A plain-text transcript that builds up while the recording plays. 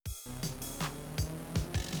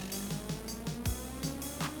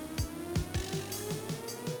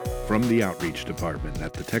From the Outreach Department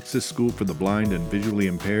at the Texas School for the Blind and Visually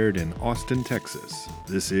Impaired in Austin, Texas,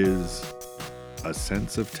 this is A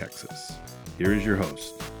Sense of Texas. Here is your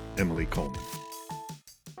host, Emily Coleman.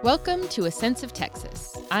 Welcome to A Sense of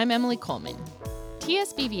Texas. I'm Emily Coleman.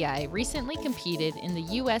 TSBVI recently competed in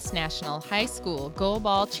the U.S. National High School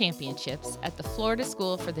Goalball Championships at the Florida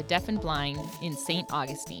School for the Deaf and Blind in St.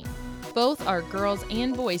 Augustine. Both our girls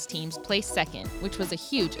and boys teams placed second, which was a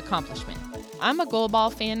huge accomplishment. I'm a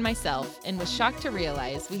goalball fan myself and was shocked to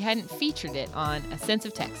realize we hadn't featured it on A Sense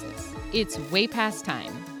of Texas. It's way past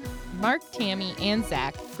time. Mark, Tammy, and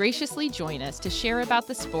Zach graciously join us to share about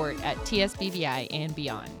the sport at TSBVI and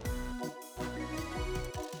beyond.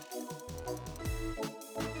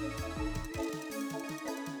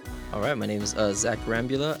 All right, my name is Zach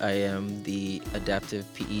Arambula. I am the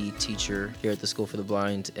adaptive PE teacher here at the School for the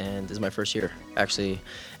Blind, and this is my first year actually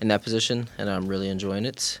in that position, and I'm really enjoying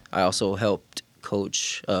it. I also helped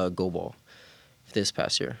coach Goalball this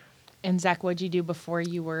past year. And Zach, what'd you do before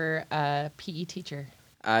you were a PE teacher?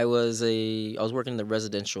 I was working in the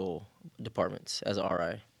residential department as an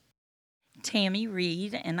RI. Tammy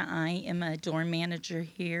Reed, and I am a dorm manager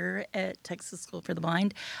here at Texas School for the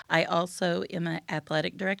Blind. I also am an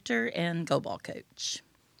athletic director and goalball coach.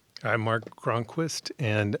 I'm Mark Gronquist,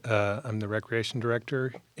 and I'm the recreation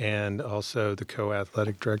director and also the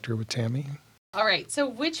co-athletic director with Tammy. All right, so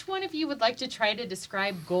which one of you would like to try to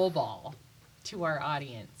describe goalball to our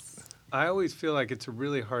audience? I always feel like it's a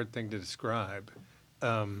really hard thing to describe.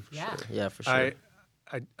 Yeah, for sure.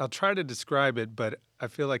 I'll try to describe it, but I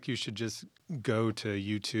feel like you should just go to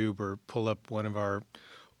YouTube or pull up one of our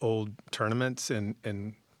old tournaments and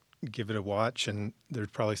give it a watch. And there's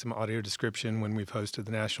probably some audio description when we've hosted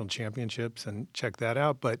the national championships, and check that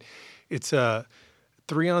out. But it's a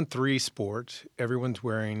 3-on-3 sport. Everyone's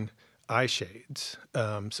wearing eye shades.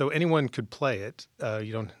 So anyone could play it.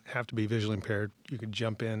 You don't have to be visually impaired. You could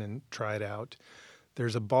jump in and try it out.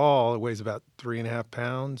 There's a ball. It weighs about 3.5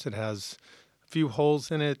 pounds. It has few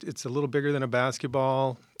holes in it. It's a little bigger than a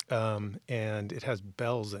basketball, and it has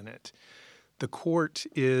bells in it. The court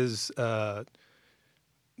is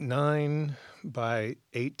 9 by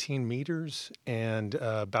 18 meters and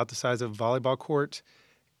about the size of a volleyball court,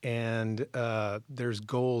 and there's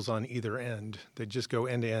goals on either end that just go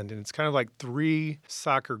end to end. And it's kind of like 3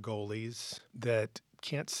 soccer goalies that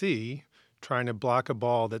can't see trying to block a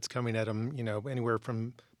ball that's coming at them, anywhere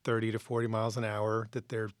from 30 to 40 miles an hour that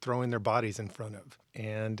they're throwing their bodies in front of.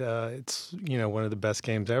 And it's, one of the best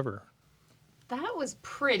games ever. That was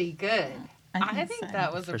pretty good. I think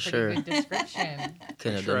that was a pretty good description.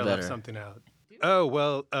 Couldn't have Sure, done I left better. something out. Oh,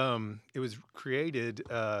 well, it was created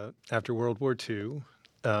after World War II.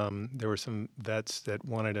 There were some vets that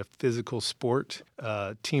wanted a physical sport,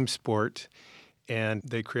 team sport, and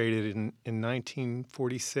they created it in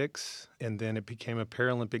 1946, and then it became a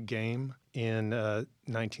Paralympic game in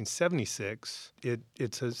 1976.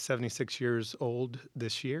 It's 76 years old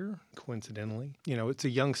this year, coincidentally. It's a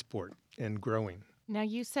young sport and growing. Now,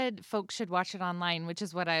 you said folks should watch it online, which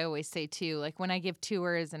is what I always say, too. Like, when I give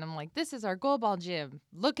tours and I'm like, this is our goalball gym,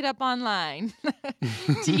 look it up online.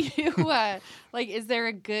 Do you, is there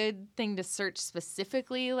a good thing to search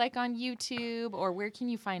specifically, like on YouTube? Or where can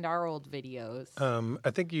you find our old videos?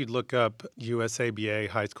 I think you'd look up USABA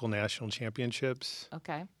High School National Championships.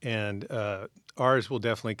 Okay. And ours will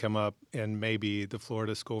definitely come up, and maybe the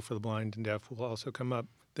Florida School for the Blind and Deaf will also come up.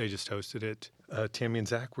 They just hosted it. Tammy and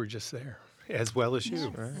Zach were just there, as well as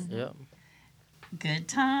you. Right? Yeah. Good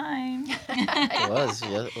time. It was.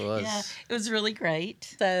 Yeah, it was. Yeah, it was really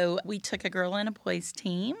great. So we took a girl and a boys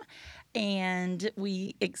team, and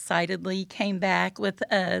we excitedly came back with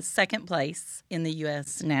a second place in the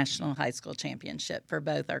U.S. National High School Championship for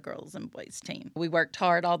both our girls and boys team. We worked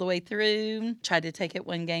hard all the way through, tried to take it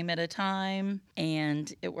one game at a time,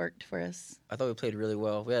 and it worked for us. I thought we played really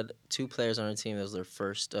well. We had 2 players on our team. That was their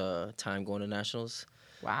first time going to nationals.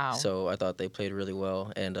 Wow. So I thought they played really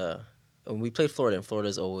well. And when we played Florida, and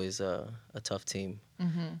Florida's always a tough team.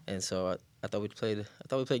 Mm-hmm. And so I thought we played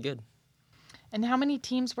good. And how many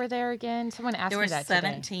teams were there again? Someone asked me that There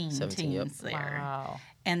today. were 17 teams there. Wow.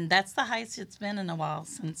 And that's the highest it's been in a while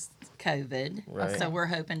since COVID. Right. So we're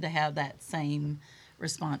hoping to have that same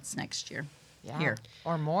response next year. Yeah. Here.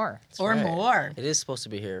 Or more. That's Or right. more. It is supposed to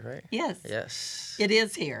be here, right? Yes. Yes. It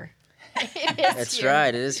is here. That's here.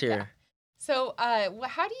 right. It is here. Yeah. So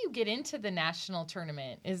how do you get into the national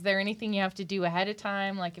tournament? Is there anything you have to do ahead of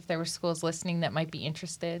time? Like if there were schools listening that might be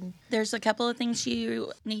interested? There's a couple of things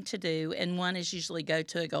you need to do, and one is usually go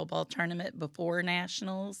to a goalball tournament before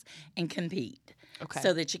nationals and compete. Okay.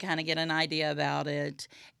 so that you kind of get an idea about it.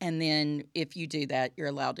 And then if you do that, you're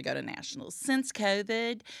allowed to go to nationals. Since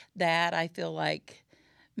COVID, that I feel like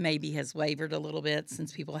maybe has wavered a little bit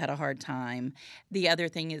since people had a hard time. The other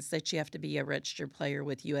thing is that you have to be a registered player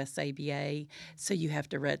with USABA, so you have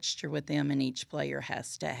to register with them, and each player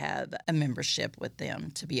has to have a membership with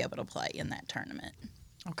them to be able to play in that tournament.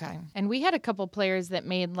 Okay. And we had a couple players that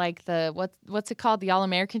made like the what's it called? The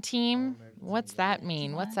All-American team? What's that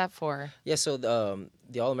mean? What's that for? Yeah, so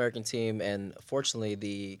the All-American team, and fortunately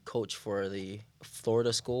the coach for the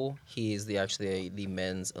Florida school, he's the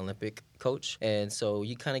men's Olympic coach. And so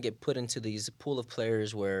you kind of get put into these pool of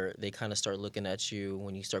players where they kind of start looking at you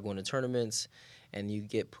when you start going to tournaments, and you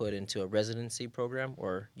get put into a residency program,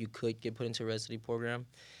 or you could get put into a residency program,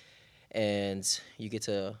 and you get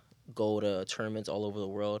to go to tournaments all over the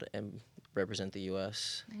world and represent the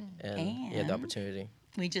U.S. And you have the opportunity.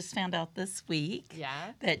 We just found out this week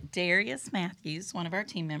that Darius Matthews, one of our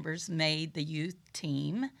team members, made the youth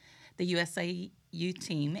team, the USA youth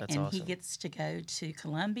team. That's and awesome. He gets to go to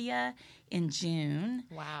Colombia in June.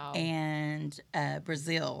 Wow. And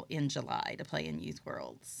Brazil in July to play in Youth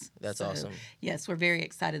Worlds. That's awesome. Yes, we're very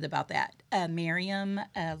excited about that. Miriam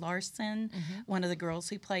Larson, one of the girls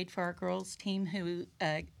who played for our girls team, who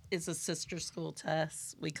is a sister school to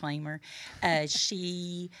us. We claim her.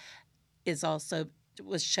 She is also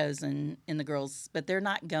was chosen in the girls, but they're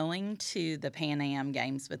not going to the Pan Am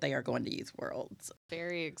games, but they are going to Youth Worlds.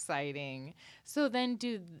 Very exciting. So then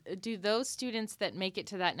do those students that make it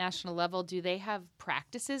to that national level, do they have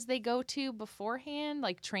practices they go to beforehand,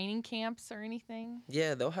 like training camps or anything?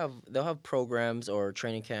 Yeah, they'll have programs or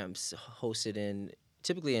training camps hosted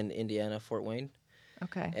typically in Indiana, Fort Wayne.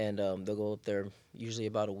 Okay. And they'll go up there usually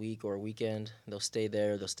about a week or a weekend. They'll stay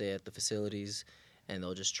there. They'll stay at the facilities, and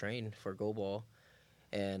they'll just train for goalball,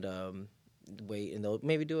 and wait. And they'll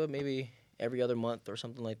maybe do it maybe every other month or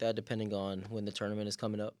something like that, depending on when the tournament is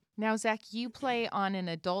coming up. Now, Zach, you play on an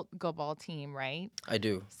adult goalball team, right? I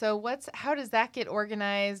do. So how does that get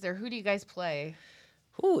organized, or who do you guys play?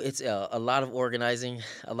 Ooh, it's a lot of organizing,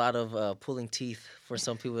 a lot of pulling teeth for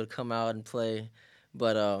some people to come out and play.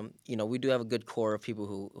 But, we do have a good core of people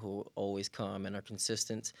who always come and are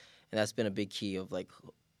consistent. And that's been a big key of, like,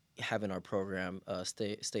 having our program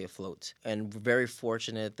stay afloat. And we're very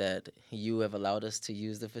fortunate that you have allowed us to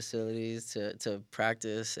use the facilities to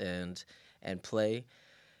practice and play.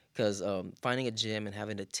 Because finding a gym and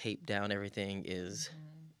having to tape down everything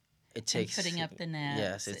it takes... And putting up the nets.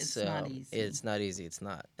 Yes, it's not easy. It's not easy. It's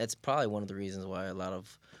not. That's probably one of the reasons why a lot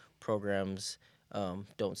of programs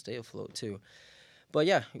don't stay afloat, too. But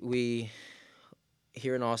yeah,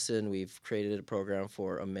 here in Austin, we've created a program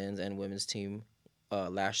for a men's and women's team.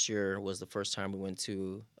 Last year was the first time we went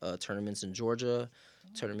to tournaments in Georgia,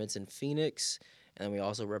 tournaments in Phoenix, and we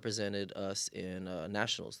also represented us in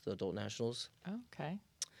nationals, the adult nationals. Oh, okay.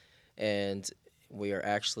 And we are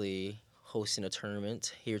actually hosting a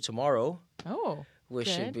tournament here tomorrow. Oh, which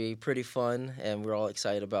good. should be pretty fun, and we're all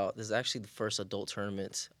excited about. This is actually the first adult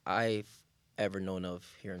tournament I've ever known of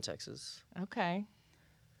here in Texas. Okay.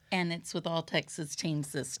 And it's with all Texas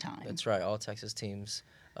teams this time. That's right, all Texas teams.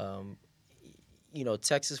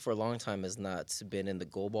 Texas for a long time has not been in the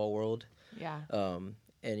goalball world. Yeah.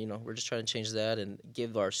 And, we're just trying to change that and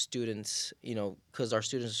give our students, because our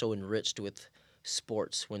students are so enriched with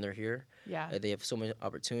sports when they're here. Yeah. They have so many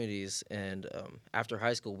opportunities. And after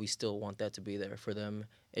high school, we still want that to be there for them.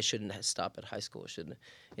 It shouldn't stop at high school. It should,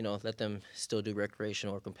 let them still do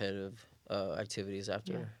recreational or competitive activities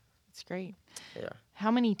after. Yeah. It's great. Yeah.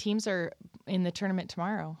 How many teams are in the tournament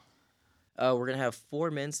tomorrow? We're going to have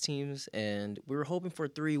 4 men's teams, and we were hoping for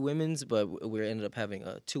 3 women's, but we ended up having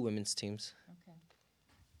 2 women's teams. Okay.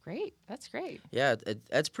 Great. That's great. Yeah,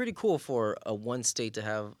 that's pretty cool for one state to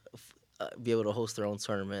have be able to host their own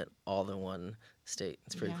tournament all in one state.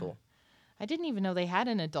 It's pretty cool. I didn't even know they had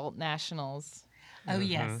an adult nationals. Oh,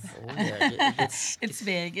 yes. Oh, yeah. It's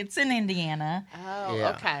big. It's in Indiana. Oh,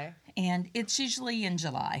 Yeah. okay. And it's usually in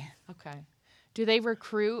July. Okay. Do they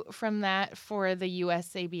recruit from that for the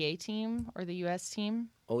USABA team or the U.S. team?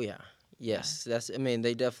 Oh, yeah. Yes.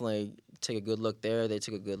 They definitely take a good look there. They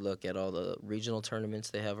took a good look at all the regional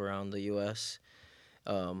tournaments they have around the U.S.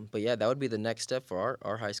 But, yeah, that would be the next step for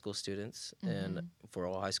our high school students and for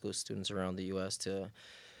all high school students around the U.S. to,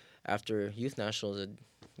 after youth nationals,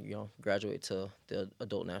 graduate to the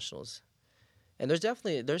adult nationals. And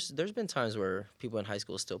there's been times where people in high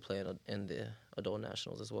school still play in the adult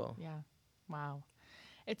nationals as well. Yeah. Wow.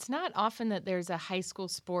 It's not often that there's a high school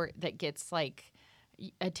sport that gets like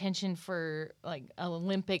attention for like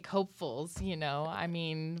Olympic hopefuls, I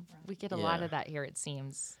mean, we get a lot of that here, it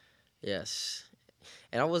seems. Yes.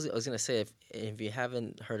 And I was going to say, if you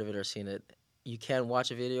haven't heard of it or seen it, you can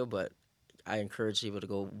watch a video, but I encourage people to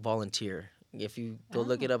go volunteer. If you go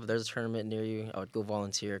look it up, if there's a tournament near you, I would go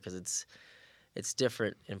volunteer because it's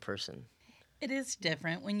different in person. It is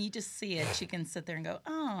different. When you just see it, you can sit there and go,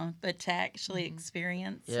 oh, but to actually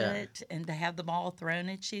experience it and to have the ball thrown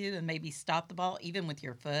at you and maybe stop the ball even with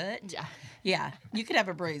your foot. Yeah, you could have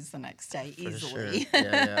a bruise the next day easily. For sure.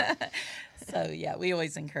 Yeah. So, yeah, we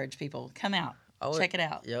always encourage people, come out, check it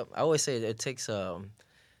out. Yep. I always say it takes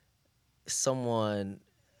someone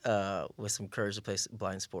with some courage to play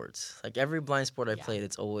blind sports. Like every blind sport I played,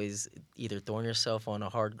 it's always either throwing yourself on a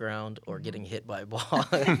hard ground or getting hit by a ball.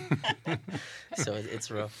 So it's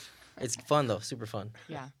rough. It's fun though, super fun.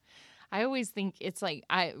 Yeah. I always think it's like,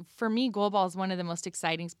 for me, goalball is one of the most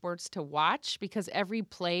exciting sports to watch because every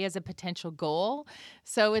play is a potential goal.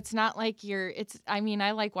 So it's not like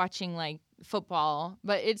I like watching like football,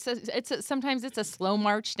 but sometimes it's a slow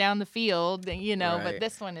march down the field, Right. But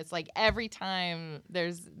this one, it's like every time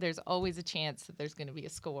there's always a chance that there's going to be a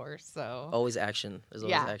score. So Always action. There's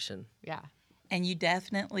always action. Yeah. And you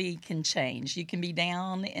definitely can change. You can be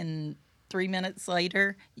down and 3 minutes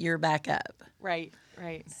later, you're back up. Right.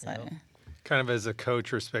 So. Kind of as a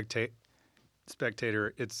coach or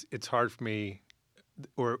spectator, it's hard for me,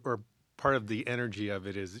 or part of the energy of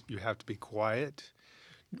it is you have to be quiet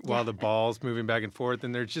while the ball's moving back and forth.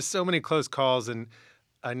 And there's just so many close calls. And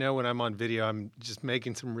I know when I'm on video, I'm just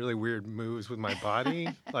making some really weird moves with my body,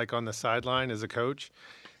 like on the sideline as a coach.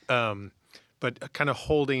 But kind of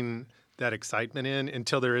holding that excitement in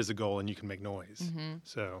until there is a goal and you can make noise. Mm-hmm.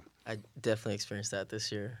 So I definitely experienced that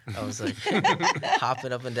this year. I was like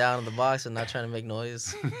hopping up and down in the box and not trying to make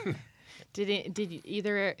noise. Did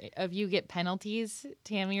either of you get penalties,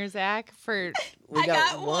 Tammy or Zach? For We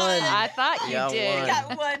got one. I thought you did. One. I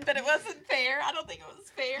got one, but it wasn't fair. I don't think it was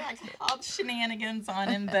fair. I called shenanigans on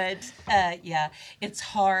him, but it's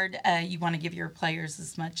hard. You want to give your players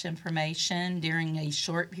as much information during a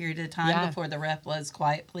short period of time before the ref blows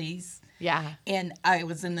quiet, please. Yeah. And I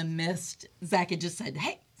was in the midst. Zach had just said,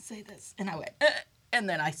 hey, say this. And I went, and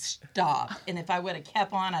then I stopped. And if I would have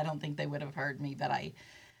kept on, I don't think they would have heard me, but I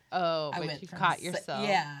but went you from caught yourself.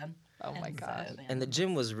 Yeah. Oh, my God. And the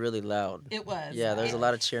gym was really loud. It was. Yeah, there's a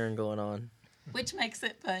lot of cheering going on. Which makes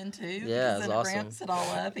it fun, too. Yeah, because it's then awesome. it ramps it all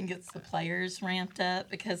up and gets the players ramped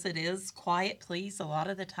up because it is quiet, please, a lot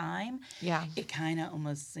of the time. Yeah. It kind of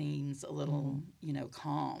almost seems a little,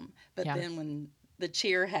 calm. But Yeah. then when the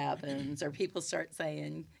cheer happens or people start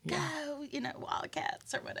saying, go,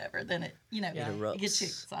 Wildcats or whatever, then it, it gets you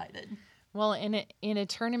excited. Well, in a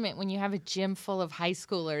tournament, when you have a gym full of high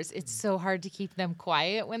schoolers, it's so hard to keep them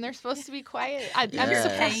quiet when they're supposed to be quiet. I'm Yes.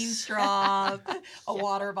 surprised. Paint drop, a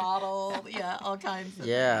water bottle, all kinds of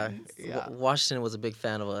things. Yeah. Washington was a big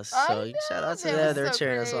fan of us. I So know, shout out to that them. was They're so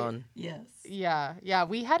cheering us great. on. Yes. Yeah.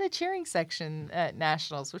 We had a cheering section at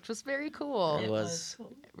Nationals, which was very cool. It was.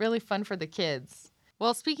 Cool. Really fun for the kids.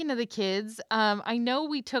 Well, speaking of the kids, I know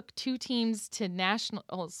we took 2 teams to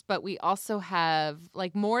nationals, but we also have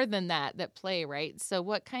more than that play, right? So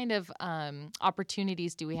what kind of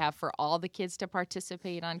opportunities do we have for all the kids to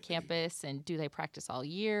participate on campus? And do they practice all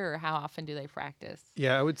year, or how often do they practice?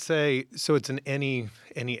 yeah, I would say so. It's any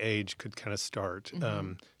age could kind of start.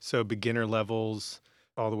 So beginner levels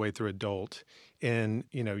all the way through adult. And,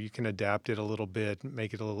 you can adapt it a little bit,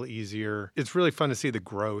 make it a little easier. It's really fun to see the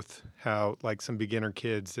growth, how some beginner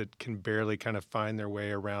kids that can barely kind of find their way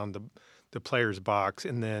around the player's box.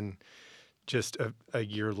 And then just a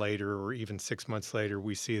year later or even 6 months later,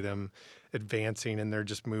 we see them advancing and they're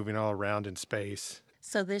just moving all around in space.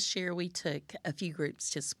 So this year we took a few groups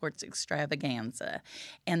to Sports Extravaganza,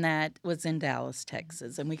 and that was in Dallas,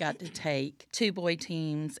 Texas. And we got to take 2 boy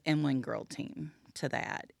teams and 1 girl team to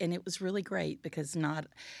that. And it was really great because not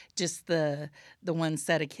just the one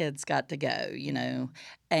set of kids got to go,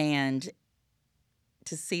 and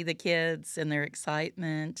to see the kids and their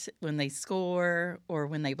excitement when they score or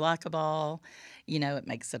when they block a ball, it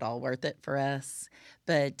makes it all worth it for us.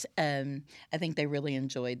 But I think they really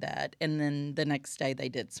enjoyed that. And then the next day they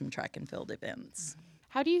did some track and field events.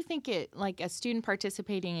 How do you think a student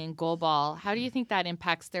participating in goalball, how do you think that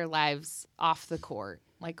impacts their lives off the court?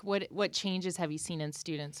 What changes have you seen in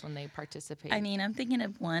students when they participate? I mean, I'm thinking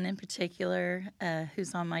of one in particular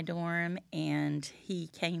who's on my dorm, and he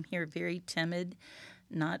came here very timid,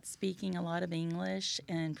 not speaking a lot of English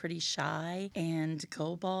and pretty shy. And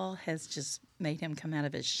goalball has just made him come out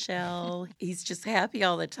of his shell. He's just happy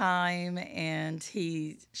all the time, and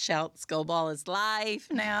he shouts "Goalball is life"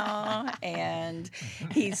 now, and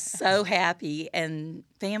he's so happy. And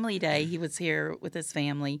family day, he was here with his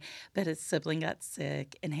family, but his sibling got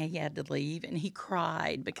sick, and he had to leave, and he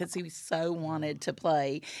cried because he so wanted to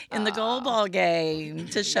play in the goalball game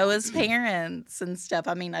to show his parents and stuff.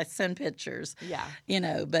 I mean, I send pictures,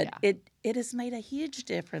 but it has made a huge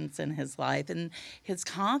difference in his life and his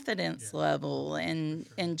confidence level and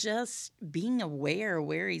just being aware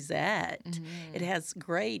where he's at. Mm-hmm. It has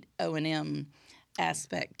great O&M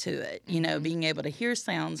aspect to it, being able to hear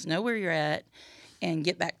sounds, know where you're at, and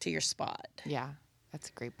get back to your spot. Yeah, that's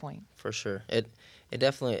a great point. For sure. It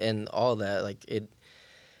definitely, and all that, like,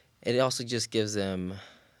 it also just gives them,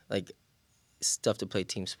 like, stuff to play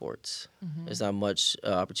team sports. Mm-hmm. There's not much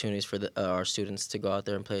opportunities for our students to go out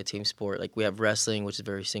there and play a team sport. Like, we have wrestling, which is a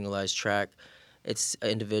very singleized track. It's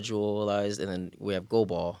individualized, and then we have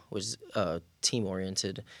goalball, which is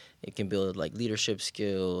team-oriented. It can build, like, leadership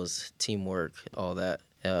skills, teamwork, all that.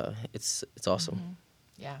 It's awesome. Mm-hmm.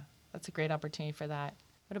 Yeah, that's a great opportunity for that.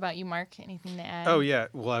 What about you, Mark? Anything to add? Oh, yeah.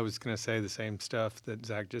 Well, I was going to say the same stuff that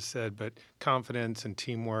Zach just said, but confidence and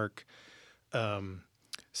teamwork,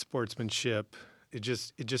 sportsmanship, it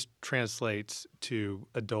just translates to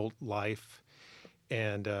adult life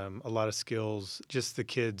and a lot of skills, just the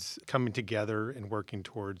kids coming together and working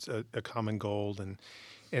towards a common goal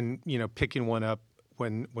and picking one up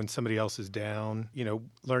when somebody else is down,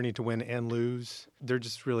 learning to win and lose. They're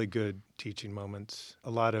just really good teaching moments. A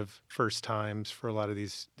lot of first times for a lot of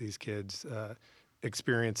these kids,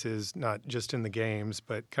 experiences, not just in the games,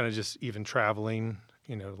 but kind of just even traveling.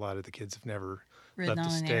 A lot of the kids have never ridden left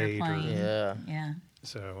on the an state. airplane. Yeah.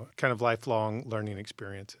 So kind of lifelong learning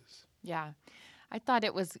experiences. Yeah. I thought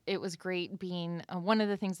it was great being one of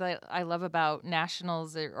the things that I love about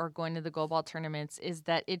nationals or going to the goalball tournaments is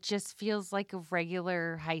that it just feels like a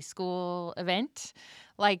regular high school event.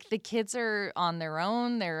 Like the kids are on their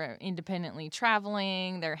own, they're independently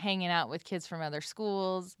traveling, they're hanging out with kids from other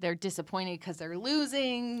schools, they're disappointed because they're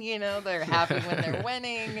losing, they're happy when they're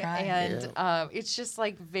winning. Right. And it's just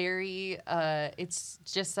like it's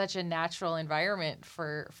just such a natural environment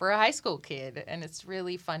for a high school kid. And it's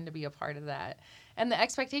really fun to be a part of that. And the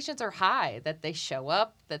expectations are high, that they show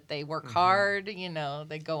up, that they work hard,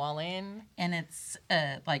 they go all in. And it's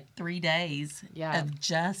like 3 days of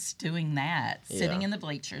just doing that, sitting in the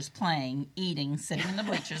bleachers, playing, eating, sitting in the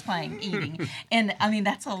bleachers, playing, eating. And, I mean,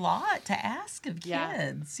 that's a lot to ask of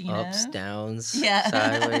kids, Ups, downs,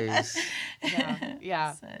 sideways.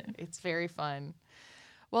 Yeah. So. It's very fun.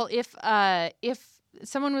 Well, if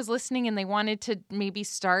someone was listening and they wanted to maybe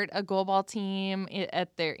start a goalball team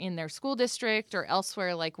in their school district or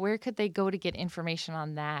elsewhere, like where could they go to get information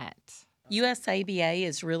on that? USABA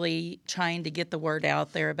is really trying to get the word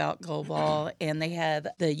out there about goalball, and they have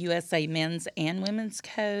the USA men's and women's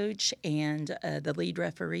coach and the lead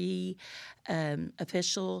referee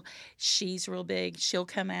official. She's real big. She'll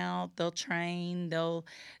come out. They'll train.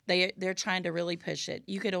 They're trying to really push it.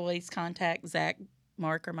 You could always contact Zach,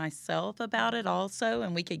 Mark, or myself about it also,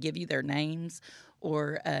 and we could give you their names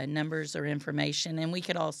or numbers or information, and we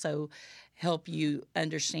could also help you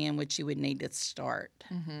understand what you would need to start.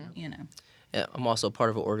 Yeah, I'm also part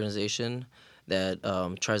of an organization that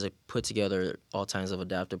tries to put together all kinds of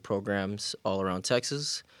adaptive programs all around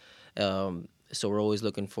Texas. So we're always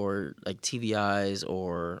looking for like TVIs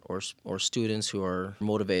or students who are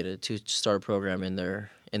motivated to start a program in their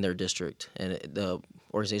district, and the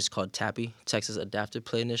organization is called TAPI, Texas Adaptive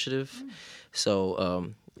Play Initiative.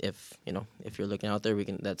 So if you're looking out there,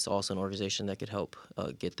 that's also an organization that could help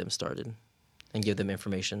get them started and give them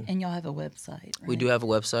information. And y'all have a website, right? We do have a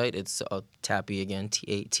website. It's TAPI again,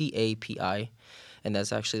 TAPI, and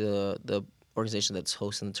that's actually the organization that's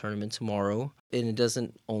hosting the tournament tomorrow. And it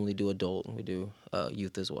doesn't only do adult; we do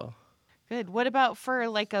youth as well. Good. What about for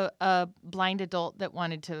like a blind adult that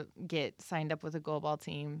wanted to get signed up with a goalball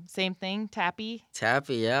team? Same thing, TAPI?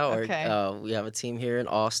 TAPI, yeah. Okay. We have a team here in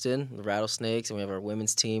Austin, the Rattlesnakes, and we have our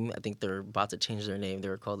women's team. I think they're about to change their name. They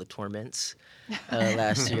were called the Torments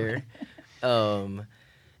last year.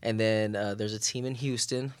 And then there's a team in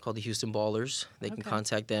Houston called the Houston Ballers. They can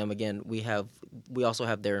contact them. Again, we also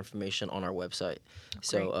have their information on our website.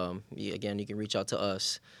 So again, you can reach out to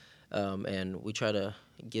us, and we try to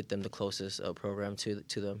get them the closest program to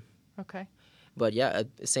them. Okay. But yeah,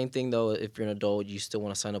 same thing though. If you're an adult, you still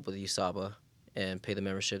want to sign up with USABA and pay the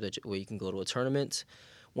membership where you can go to a tournament.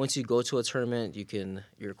 Once you go to a tournament,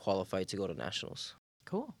 you're qualified to go to nationals.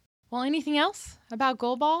 Cool. Well, anything else about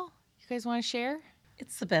goalball you guys want to share?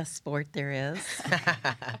 It's the best sport there is.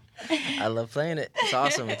 I love playing it. It's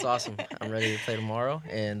awesome. It's awesome. I'm ready to play tomorrow.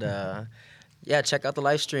 And yeah, check out the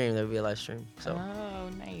live stream. There'll be a live stream. So. Oh,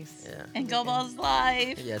 nice. Yeah. And Goalball's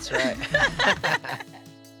live. Yeah, that's right.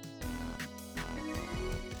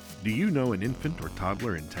 Do you know an infant or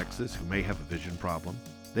toddler in Texas who may have a vision problem?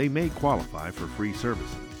 They may qualify for free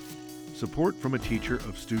services. Support from a teacher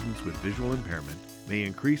of students with visual impairment may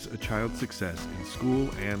increase a child's success in school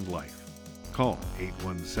and life. Call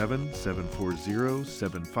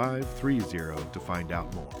 817-740-7530 to find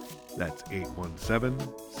out more. That's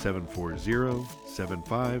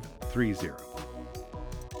 817-740-7530.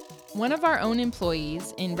 One of our own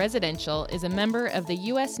employees in residential is a member of the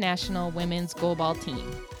U.S. National Women's Goalball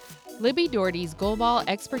team. Libby Daugherty's goalball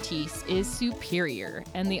expertise is superior,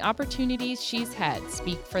 and the opportunities she's had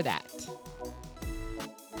speak for that.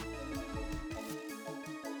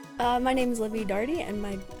 My name is Libby Daugherty, and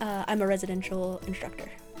I'm a residential instructor.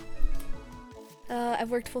 I've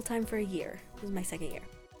worked full-time for a year. This is my second year.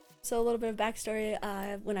 So a little bit of backstory.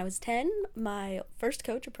 When I was 10, my first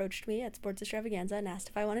coach approached me at Sports Extravaganza and asked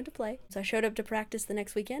if I wanted to play. So I showed up to practice the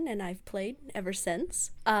next weekend, and I've played ever since.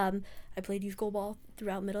 I played youth goalball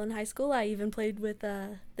throughout middle and high school. I even played with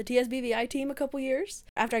the TSBVI team a couple years.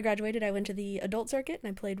 After I graduated, I went to the adult circuit,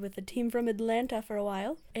 and I played with a team from Atlanta for a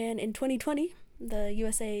while. And in 2020, the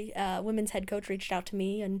USA women's head coach reached out to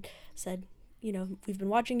me and said, we've been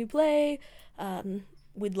watching you play.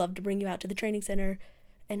 We'd love to bring you out to the training center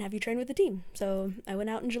and have you train with the team. So I went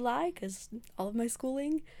out in July because all of my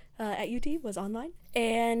schooling at UT was online.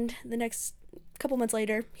 And the next couple months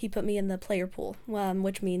later, he put me in the player pool,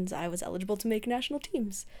 which means I was eligible to make national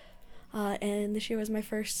teams. And this year was my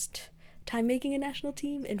first time making a national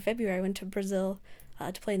team. In February, I went to Brazil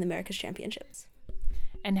to play in the America's Championships.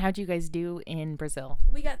 And how'd you guys do in Brazil?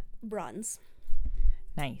 We got bronze.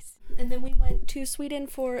 Nice. And then we went to Sweden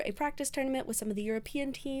for a practice tournament with some of the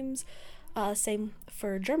European teams. Same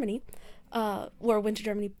for Germany. Went to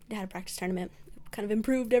Germany, had a practice tournament. Kind of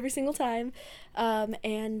improved every single time.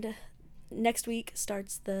 And next week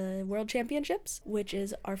starts the World Championships, which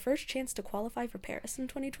is our first chance to qualify for Paris in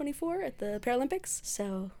 2024 at the Paralympics.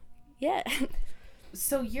 So, yeah.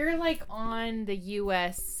 So you're like on the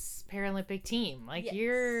U.S. Paralympic team. Yes.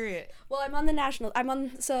 You're... Well, I'm on the national.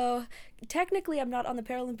 So technically I'm not on the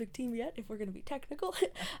Paralympic team yet, if we're going to be technical,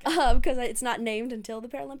 because it's not named until the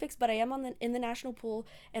Paralympics, but I am in the national pool,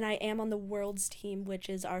 and I am on the Worlds team, which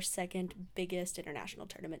is our second biggest international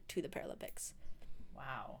tournament to the Paralympics.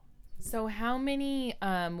 Wow. So how many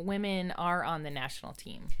women are on the national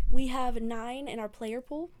team? We have 9 in our player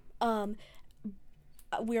pool.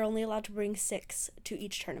 We're only allowed to bring 6 to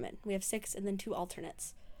each tournament. We have 6 and then 2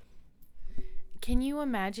 alternates. Can you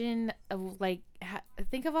imagine,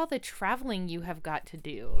 think of all the traveling you have got to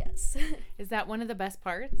do? Yes. Is that one of the best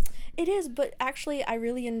parts? It is, but actually I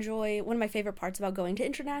really enjoy, one of my favorite parts about going to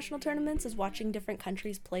international tournaments is watching different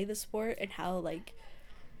countries play the sport and how,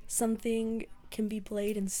 something can be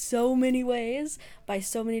played in so many ways by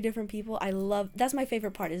so many different people. That's my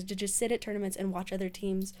favorite part, is to just sit at tournaments and watch other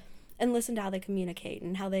teams and listen to how they communicate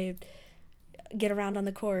and how they get around on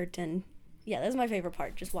the court. And yeah, that's my favorite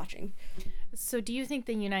part, just watching. So do you think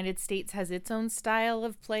the United States has its own style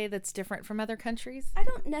of play that's different from other countries? I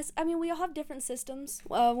don't we all have different systems.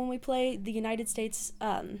 When we play the United States,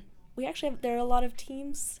 there are a lot of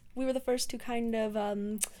teams. We were the first to kind of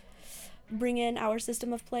bring in our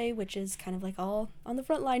system of play, which is kind of like all on the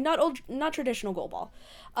front line, not traditional goalball.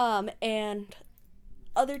 And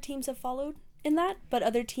other teams have followed in that, but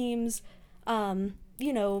other teams,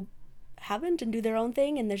 haven't and do their own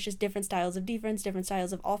thing, and there's just different styles of defense, different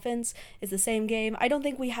styles of offense. It's the same game. I don't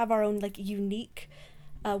think we have our own unique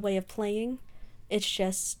way of playing. It's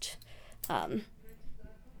just I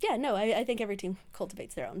think every team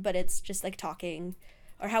cultivates their own, but it's just talking,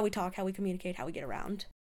 or how we talk, how we communicate, how we get around.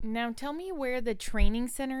 Now tell me where the training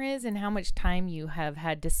center is and how much time you have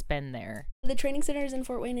had to spend there. The training center is in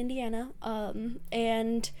Fort Wayne, Indiana,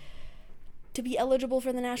 and to be eligible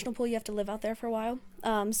for the national pool, you have to live out there for a while.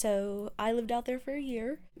 So I lived out there for a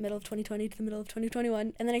year, middle of 2020 to the middle of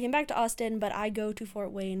 2021. And then I came back to Austin, but I go to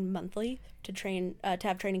Fort Wayne monthly to train, to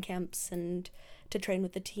have training camps and to train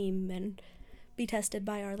with the team and be tested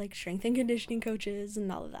by our strength and conditioning coaches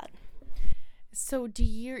and all of that. So do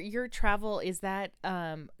your travel, is that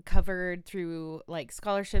covered through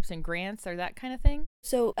scholarships and grants or that kind of thing?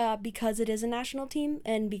 So because it is a national team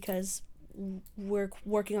and because we're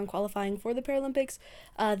working on qualifying for the Paralympics,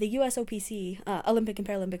 the USOPC, Olympic and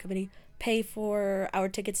Paralympic Committee, pay for our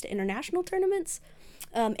tickets to international tournaments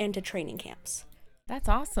and to training camps. That's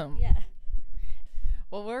awesome. Yeah.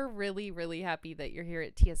 Well, we're really, really happy that you're here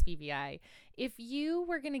at TSBVI. If you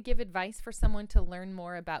were going to give advice for someone to learn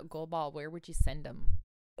more about goalball, where would you send them?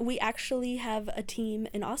 We actually have a team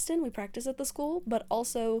in Austin. We practice at the school, but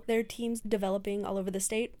also there are teams developing all over the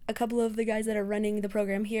state. A couple of the guys that are running the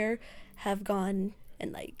program here have gone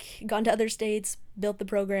to other states, built the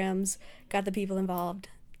programs, got the people involved.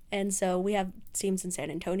 And so we have teams in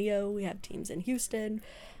San Antonio, we have teams in Houston,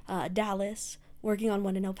 Dallas, working on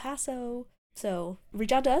one in El Paso. So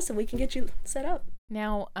reach out to us and we can get you set up.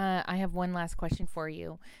 Now, I have one last question for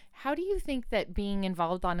you. How do you think that being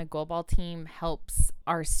involved on a goalball team helps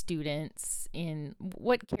our students? In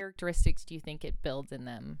what characteristics do you think it builds in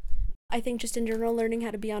them? I think just in general, learning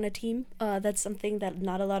how to be on a team, that's something that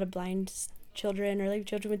not a lot of blind children or like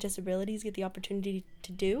children with disabilities get the opportunity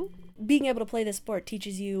to do. Being able to play the sport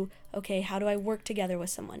teaches you, okay, how do I work together with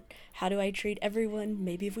someone? How do I treat everyone,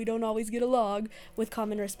 maybe if we don't always get along, with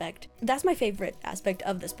common respect? That's my favorite aspect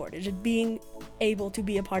of the sport, is just being able to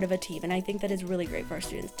be a part of a team, and I think that is really great for our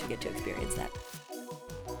students to get to experience that.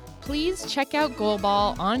 Please check out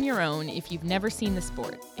goalball on your own if you've never seen the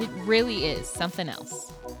sport. It really is something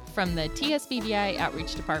else. From the TSBVI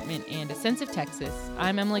Outreach Department and A Sense of Texas,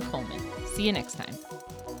 I'm Emily Coleman. See you next time.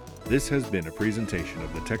 This has been a presentation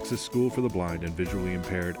of the Texas School for the Blind and Visually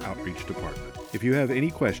Impaired Outreach Department. If you have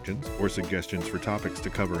any questions or suggestions for topics to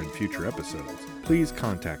cover in future episodes, please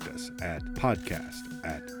contact us at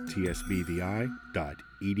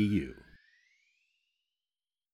podcast@tsbvi.edu.